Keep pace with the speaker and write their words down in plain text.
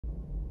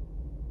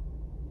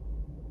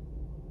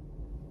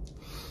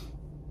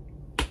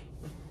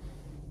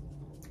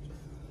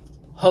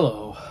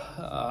Hello.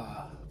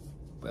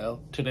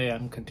 Well, today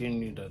I'm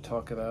continuing to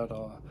talk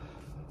about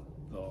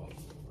the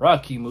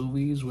Rocky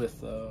movies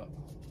with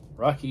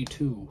Rocky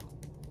 2.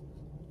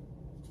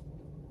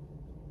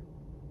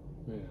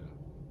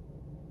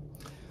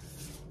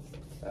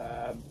 Yeah.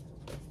 Uh,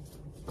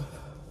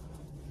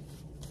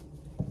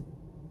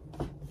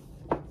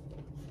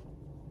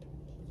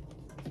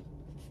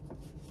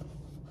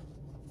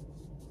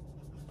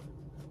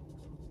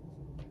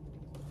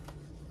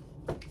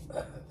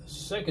 the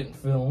second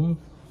film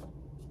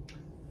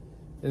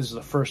is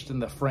the first in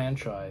the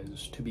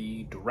franchise to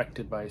be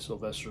directed by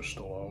Sylvester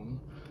Stallone.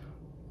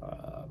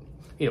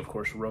 He, of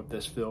course, wrote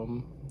this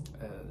film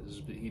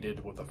as he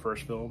did with the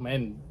first film,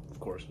 and,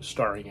 of course, is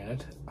starring in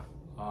it.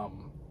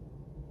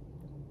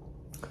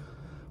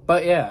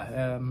 But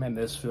yeah, in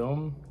this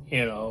film,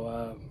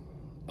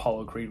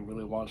 Apollo Creed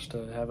really wants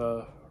to have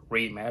a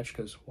rematch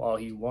because while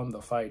he won the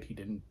fight, he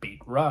didn't beat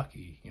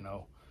Rocky.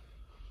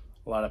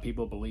 A lot of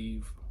people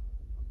believe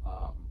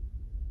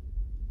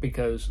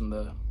because in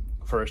the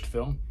first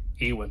film,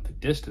 he went the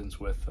distance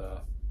with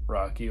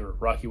Rocky, or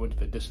Rocky went to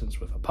the distance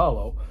with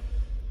Apollo.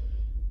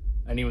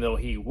 And even though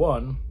he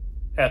won,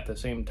 at the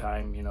same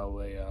time,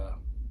 they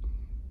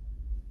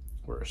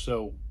were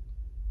so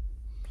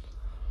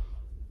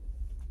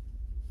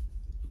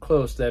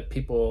close that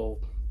people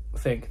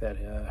think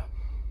that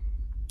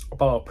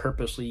Apollo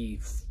purposely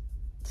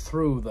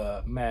threw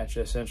the match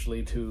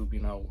essentially to,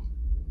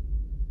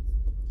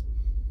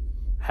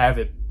 have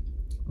it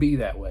be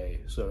that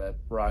way so that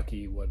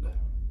Rocky would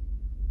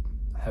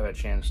have a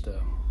chance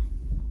to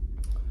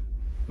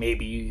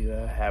maybe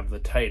have the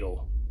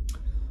title.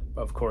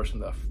 But of course, in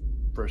the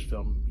first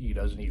film, he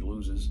doesn't, he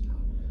loses.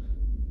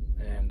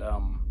 And,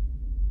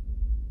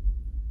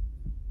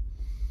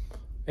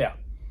 yeah.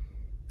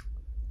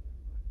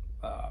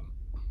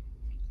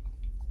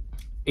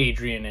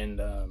 Adrian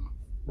and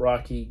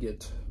Rocky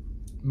get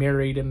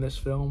married in this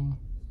film.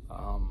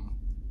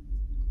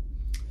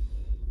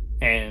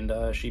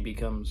 And she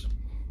becomes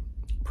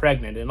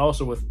pregnant. And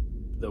also with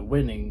the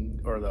winning,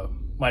 or the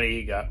money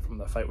he got from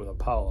the fight with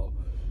Apollo,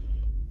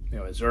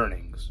 his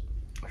earnings,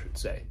 I should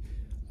say.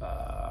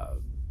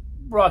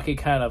 Rocky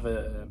kind of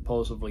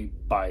impulsively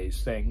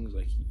buys things,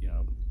 like,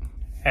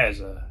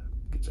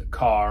 gets a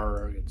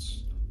car, or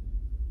gets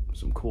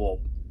some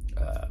cool,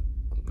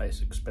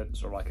 nice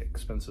expense, or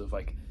expensive,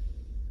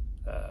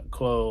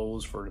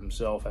 clothes for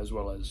himself, as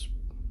well as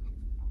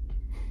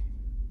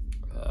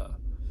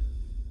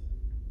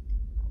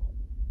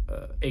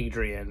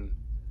Adrian,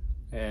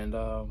 and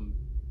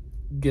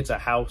gets a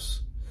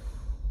house.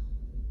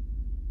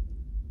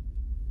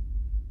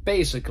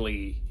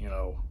 Basically,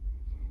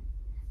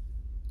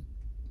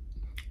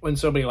 when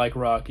somebody like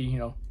Rocky,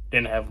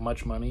 didn't have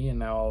much money, and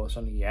now all of a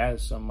sudden he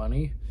has some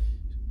money,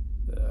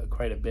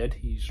 quite a bit,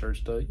 he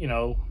starts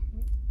to,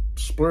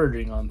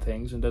 splurging on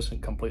things and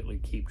doesn't completely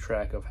keep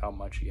track of how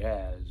much he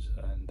has.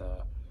 And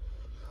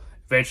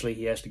eventually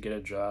he has to get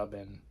a job,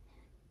 and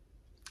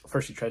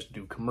first he tries to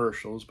do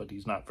commercials, but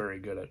he's not very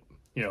good at,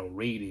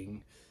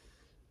 reading,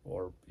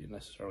 or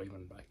necessarily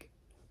even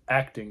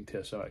acting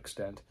to some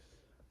extent.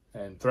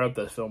 And throughout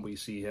the film we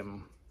see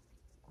him,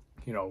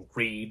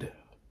 read,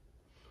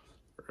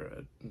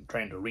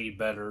 trying to read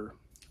better.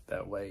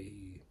 That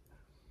way,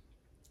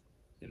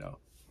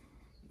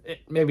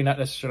 maybe not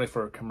necessarily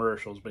for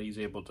commercials, but he's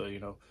able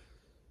to,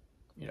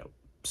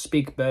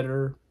 speak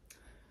better.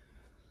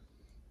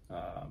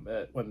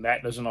 But when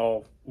that doesn't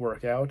all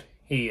work out,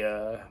 he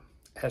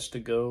has to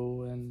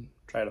go and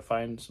try to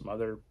find some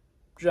other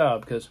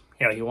job, because,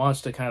 he wants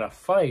to kind of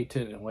fight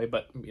in a way,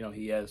 but,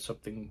 he has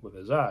something with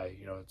his eye.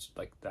 It's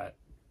like that.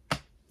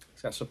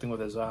 He's got something with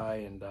his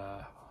eye, and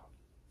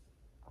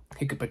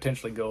he could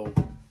potentially go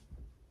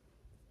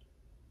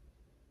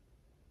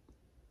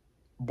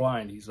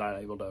blind. He's not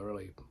able to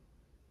really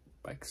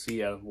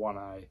see out of one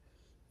eye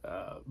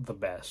the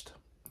best.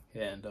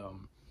 And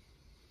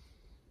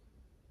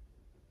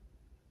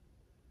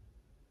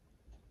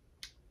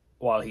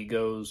while he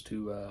goes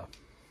to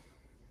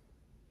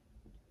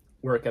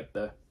work at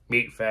the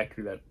meat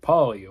factory that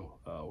Paulie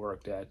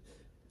worked at,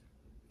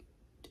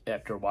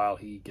 after a while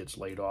he gets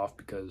laid off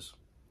because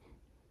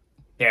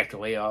they have to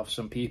lay off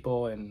some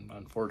people, and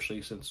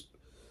unfortunately, since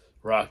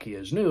Rocky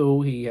is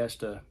new, he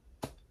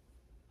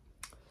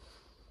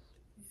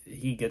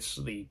gets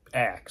the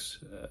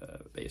axe,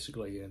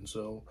 basically. And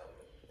so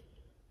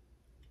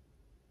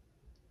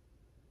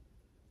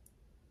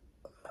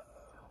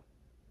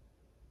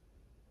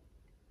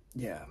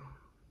yeah,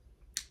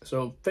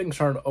 so things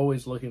aren't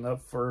always looking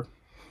up for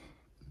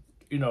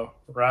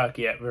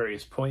Rocky at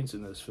various points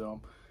in this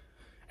film.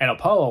 And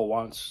Apollo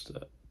wants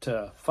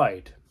to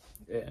fight,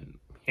 and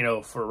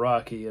for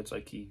Rocky, it's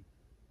like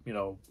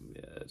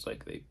it's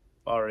like they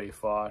already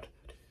fought.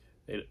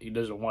 He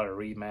doesn't want a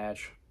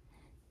rematch,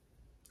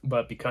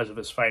 but because of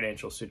his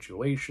financial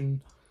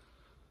situation,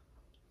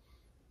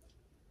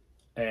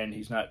 and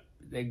he's not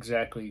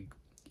exactly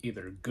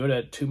either good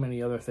at too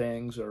many other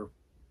things, or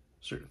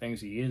certain things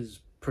he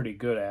is pretty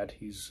good at,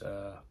 he's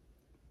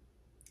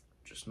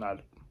just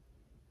not,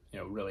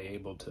 really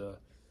able to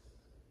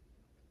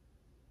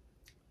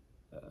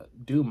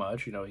do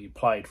much. You know, he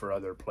applied for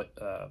other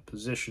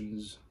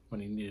positions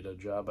when he needed a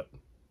job, but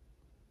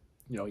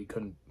you know, he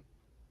couldn't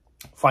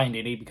find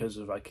any because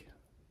of like,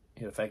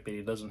 you know, the fact that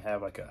he doesn't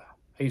have like a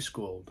high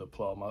school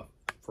diploma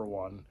for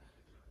one,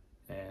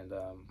 and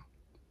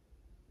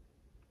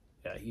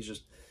yeah, he's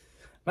just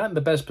not in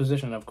the best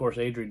position. Of course,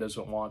 Adrian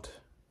doesn't want,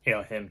 you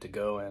know, him to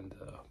go and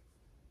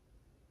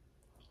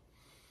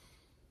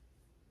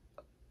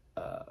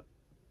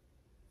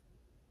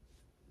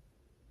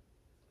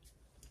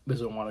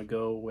doesn't want to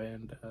go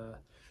and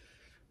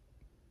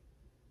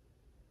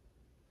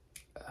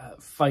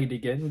fight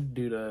again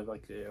due to,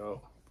 like, you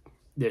know,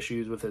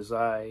 issues with his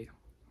eye,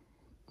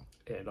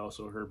 and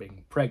also her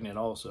being pregnant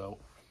also.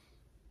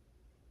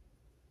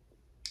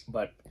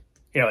 But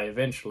you know,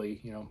 eventually,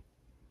 you know,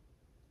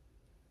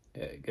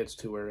 it gets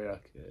to where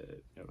you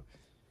know,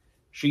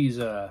 she's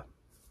you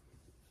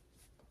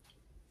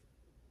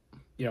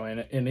know,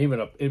 and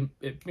even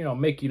you know,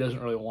 Mickey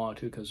doesn't really want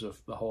to because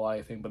of the whole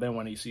eye thing. But then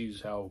when he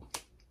sees how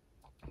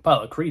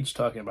Apollo Creed's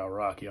talking about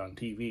Rocky on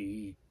TV,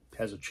 he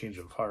has a change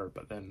of heart.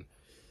 But then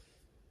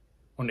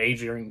when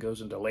Adrian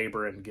goes into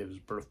labor and gives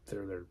birth to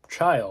their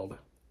child,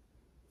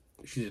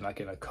 she's like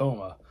in a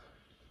coma,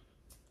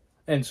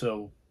 and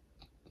so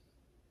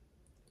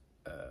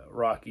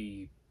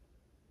Rocky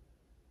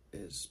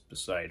is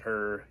beside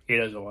her. He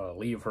doesn't want to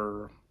leave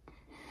her.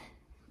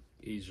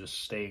 He's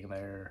just staying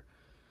there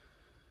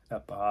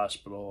at the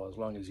hospital as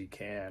long as he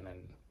can,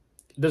 and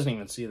he doesn't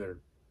even see their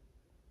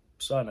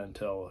son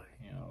until,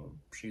 you know,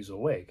 she's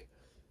awake.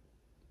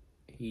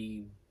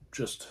 He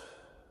just,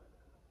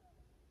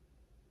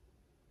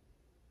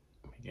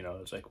 you know,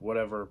 it's like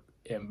whatever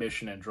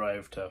ambition and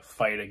drive to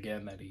fight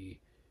again that he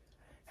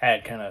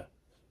had kind of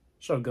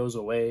sort of goes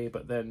away.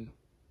 But then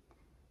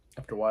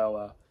after a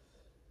while,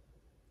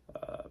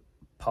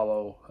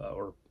 Apollo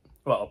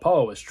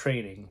was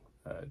training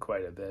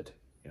quite a bit,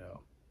 you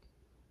know,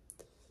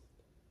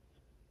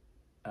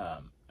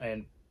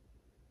 and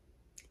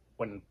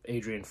when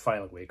Adrian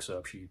finally wakes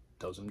up, she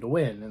tells him to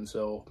win, and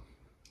so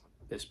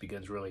this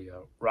begins really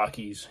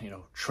Rocky's, you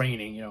know,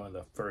 training. You know, in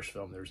the first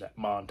film, there's that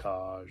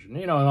montage, and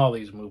you know, in all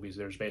these movies,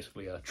 there's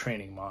basically a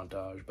training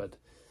montage. But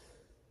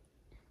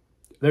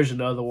there's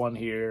another one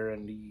here,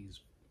 and he's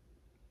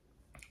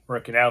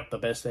working out the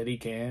best that he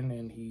can,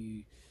 and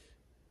he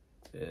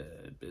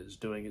is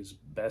doing his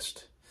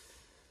best.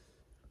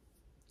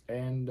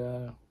 And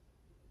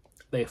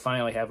they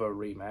finally have a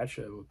rematch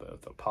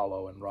with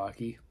Apollo and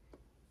Rocky,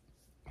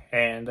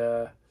 and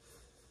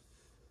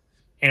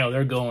you know,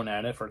 they're going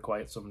at it for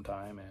quite some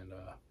time, and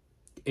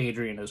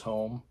Adrian is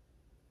home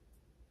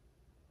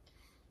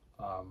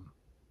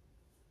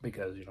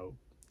because, you know,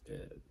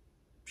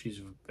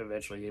 she's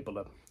eventually able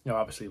to, you know,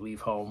 obviously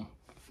leave home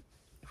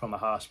from the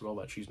hospital,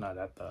 but she's not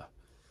at the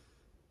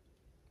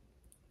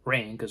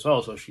ring because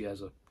also she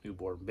has a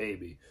newborn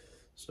baby,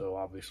 so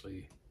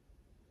obviously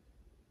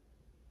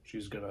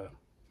she's gonna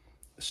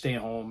stay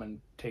home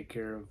and take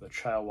care of the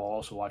child while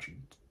also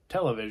watching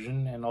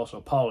television. And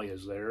also Polly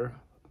is there.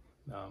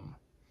 You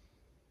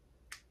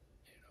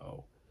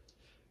know,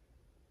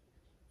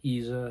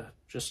 he's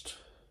just,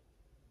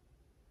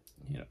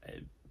 you know,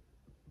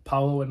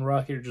 Apollo and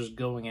Rocky are just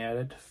going at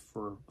it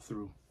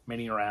through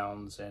many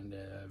rounds, and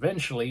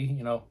eventually,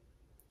 you know,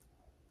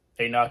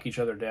 they knock each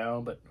other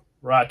down, but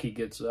Rocky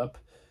gets up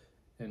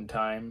in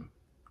time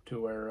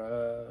to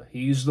where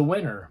he's the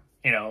winner.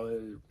 You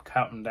know,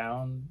 counting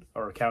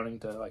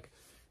to, like,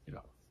 you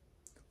know,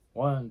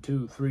 1,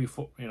 2, 3,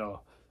 4, you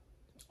know,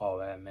 all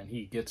that, and then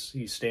he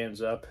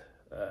stands up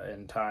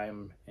in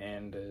time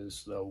and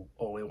is the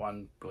only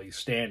one really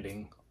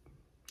standing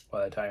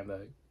by the time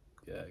the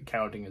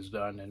counting is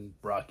done, and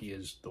Rocky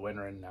is the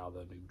winner and now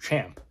the new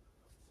champ.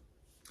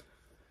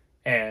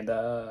 And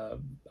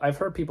I've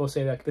heard people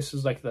say that this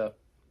is like the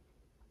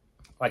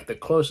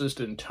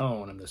closest in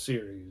tone in the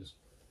series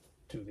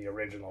to the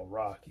original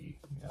Rocky,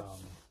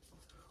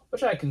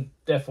 which I can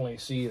definitely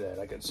see that.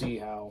 I can see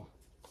how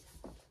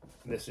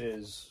this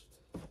is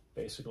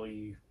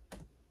basically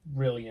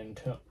really in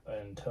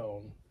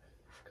tone,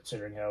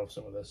 considering how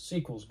some of the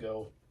sequels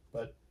go.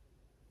 But,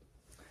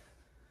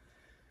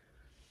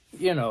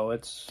 you know,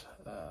 it's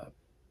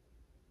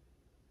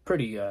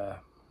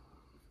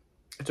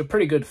it's a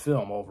pretty good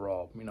film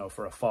overall, you know,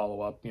 for a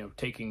follow-up, you know,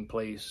 taking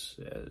place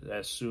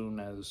as soon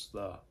as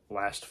the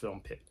last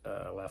film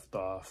left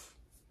off.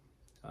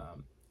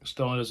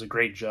 Stallone does a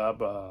great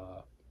job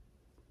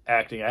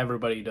acting.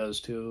 Everybody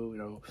does too, you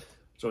know.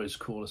 It's always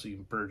cool to see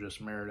Burgess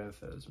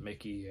Meredith as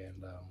Mickey,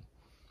 and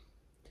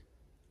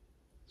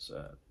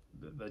so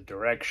the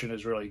direction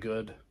is really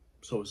good.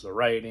 So is the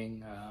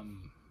writing.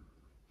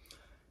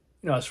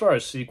 You know, as far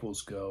as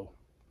sequels go,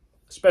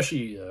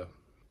 especially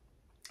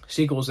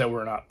sequels that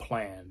were not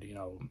planned, you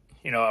know,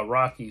 a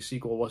Rocky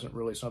sequel wasn't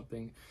really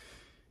something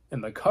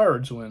in the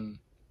cards when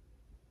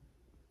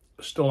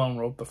Stallone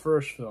wrote the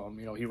first film.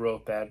 You know, he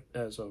wrote that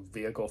as a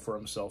vehicle for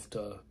himself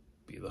to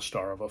be the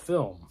star of a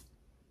film,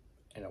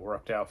 and it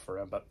worked out for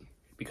him. But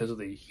because of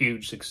the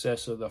huge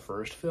success of the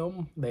first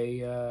film,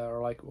 they are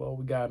like, well,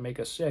 we gotta make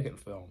a second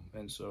film,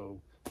 and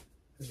so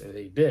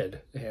they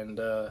did, and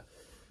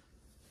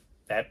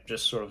that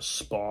just sort of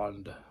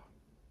spawned,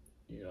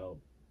 you know,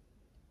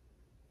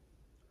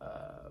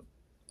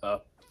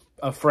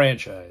 a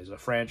franchise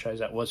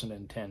that wasn't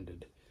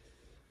intended.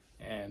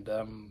 And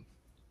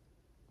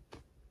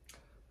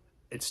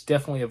it's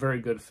definitely a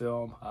very good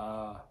film.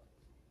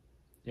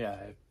 Yeah,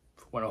 I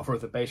went over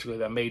basically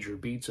the major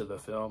beats of the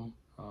film.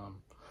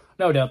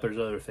 No doubt there's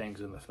other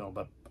things in the film,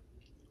 but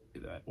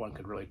that one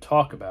could really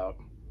talk about.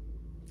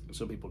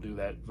 Some people do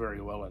that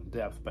very well in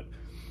depth, but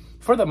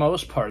for the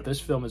most part, this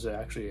film is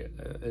actually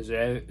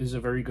is a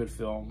very good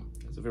film.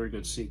 It's a very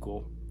good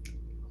sequel.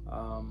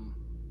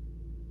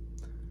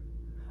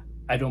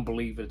 I don't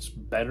believe it's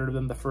better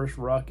than the first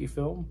Rocky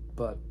film,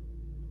 but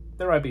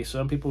there might be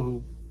some people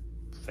who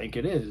think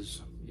it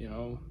is. You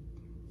know,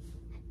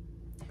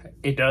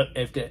 it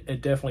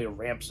definitely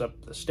ramps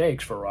up the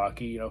stakes for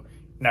Rocky. You know,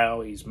 now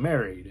he's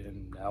married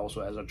and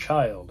also has a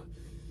child.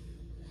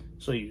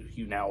 So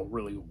you now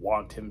really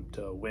want him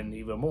to win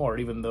even more,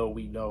 even though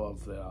we know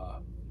of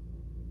the,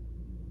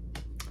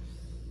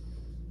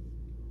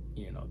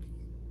 you know,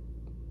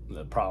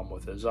 the problem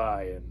with his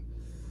eye and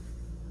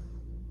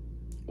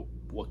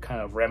what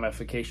kind of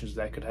ramifications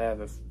that could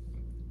have if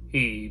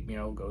he, you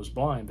know, goes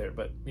blind there.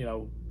 But, you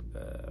know,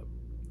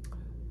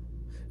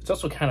 it's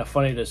also kind of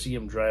funny to see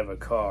him drive a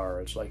car.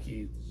 It's like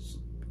he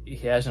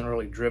hasn't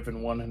really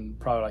driven one in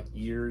probably like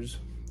years.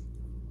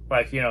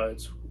 Like, you know,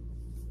 it's,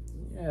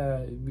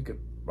 yeah, we could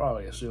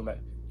probably assume that,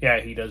 yeah,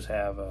 he does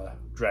have a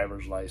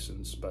driver's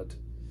license, but,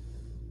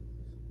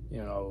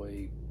 you know,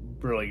 he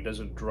really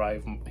doesn't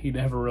drive. He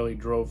never really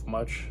drove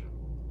much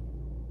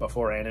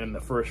beforehand. In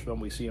the first film,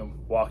 we see him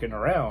walking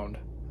around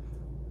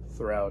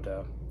throughout,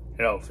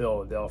 you know,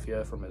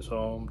 Philadelphia, from his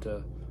home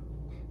to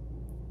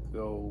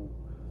go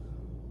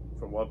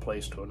from one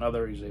place to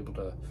another. He's able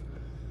to,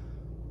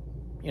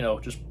 you know,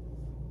 just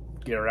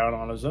get around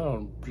on his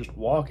own, just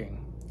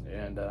walking.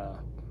 And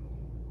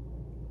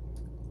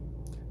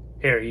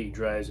here he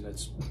drives, and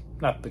it's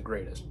not the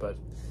greatest, but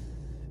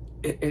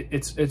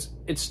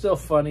it's still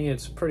funny.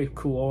 It's pretty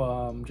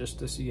cool, just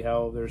to see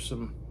how there's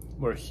some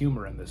more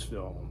humor in this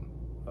film.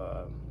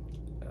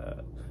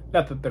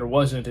 Not that there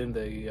wasn't in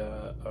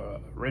the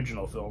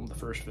original film, the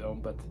first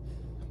film, but,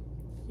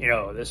 you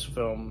know, this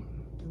film,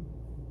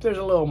 there's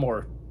a little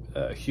more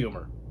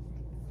humor,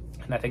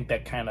 and I think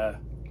that kind of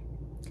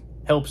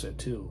helps it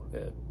too.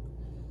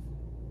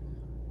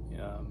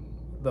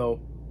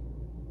 Though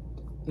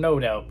no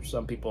doubt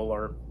some people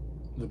are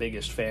the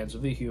biggest fans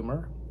of the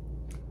humor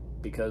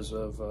because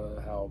of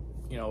how,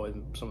 you know,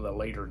 in some of the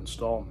later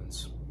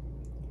installments,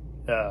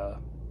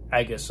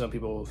 I guess some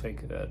people will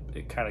think that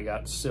it kind of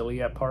got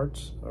silly at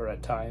parts or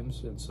at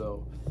times, and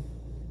so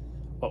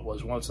what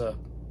was once a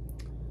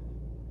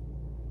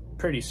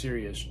pretty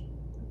serious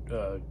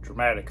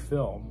dramatic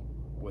film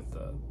with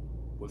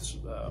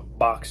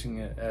boxing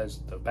as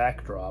the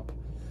backdrop,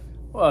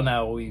 well,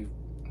 now we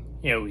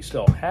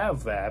still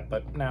have that,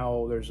 but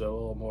now there's a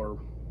little more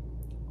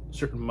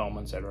certain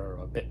moments that are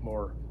a bit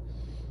more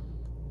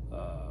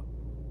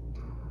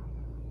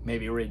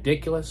maybe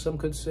ridiculous, some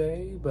could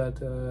say, but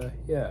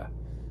yeah,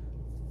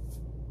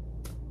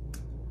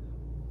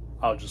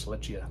 I'll just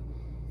let you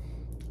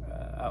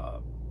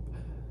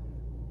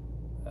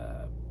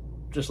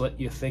just let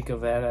you think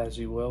of that as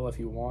you will, if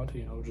you want,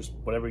 you know, just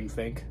whatever you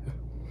think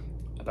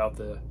about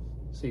the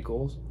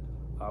sequels.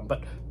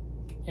 But,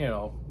 you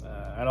know,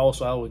 and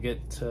also I will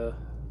get to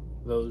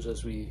those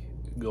as we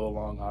go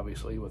along,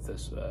 obviously, with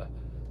this,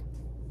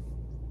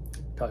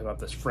 talking about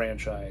this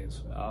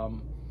franchise.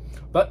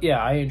 But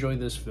yeah, I enjoyed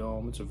this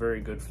film. It's a very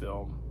good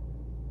film.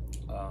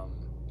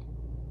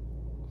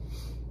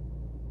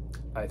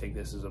 I think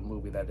this is a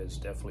movie that is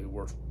definitely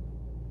worth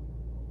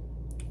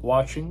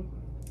watching.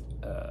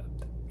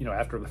 You know,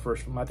 after the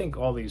first film, I think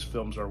all these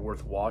films are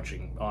worth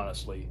watching,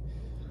 honestly.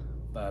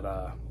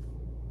 But,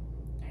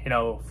 you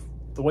know,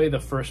 the way the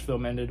first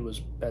film ended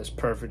was as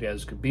perfect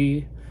as could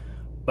be.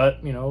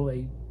 But, you know,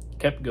 they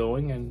kept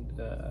going,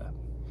 and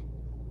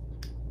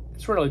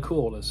it's really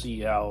cool to see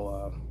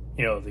how,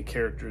 you know, the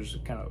characters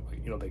kind of,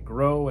 you know, they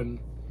grow and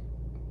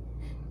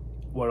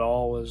what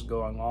all is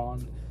going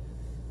on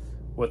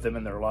with them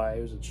in their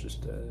lives. It's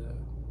just,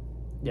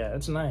 yeah,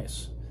 it's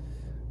nice.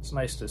 It's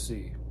nice to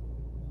see.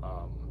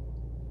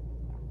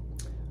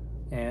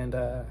 And,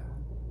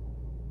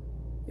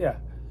 yeah.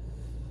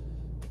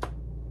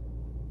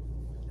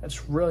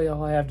 That's really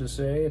all I have to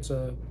say. It's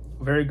a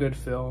very good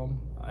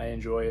film. I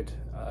enjoy it.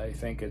 I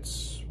think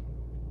it's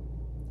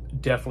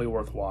definitely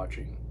worth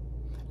watching.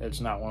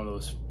 It's not one of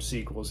those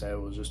sequels that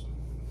was just,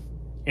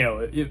 you know,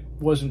 it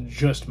wasn't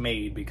just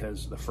made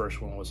because the first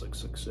one was a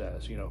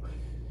success, you know,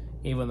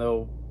 even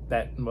though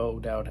that no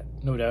doubt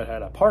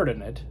had a part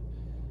in it,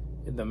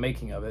 in the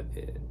making of it.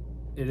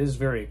 It is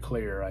very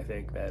clear, I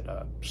think, that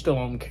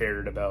Stallone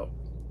cared about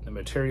the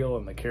material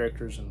and the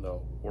characters and the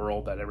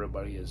world that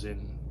everybody is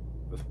in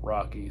with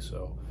Rocky,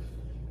 so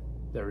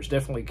there was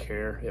definitely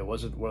care. It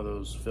wasn't one of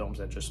those films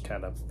that just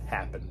kind of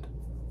happened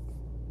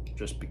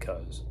just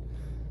because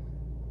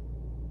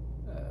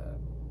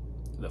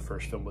the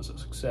first film was a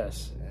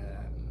success.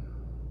 And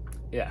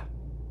yeah,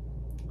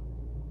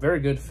 very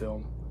good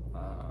film.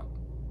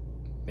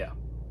 Yeah,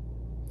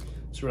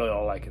 that's really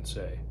all I can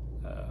say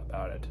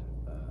about it.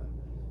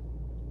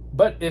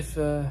 But if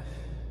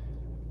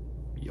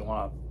you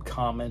want to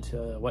comment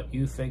what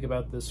you think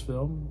about this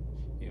film,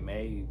 you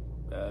may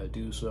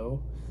do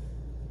so,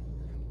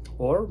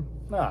 or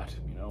not.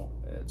 You know,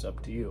 it's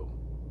up to you.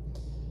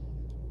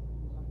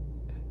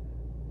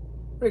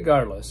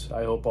 Regardless,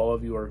 I hope all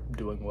of you are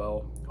doing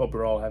well. Hope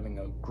you're all having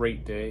a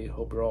great day.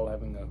 Hope you're all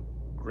having a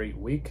great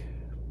week.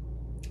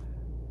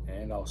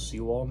 And I'll see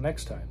you all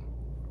next time.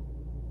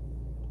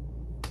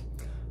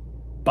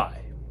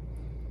 Bye.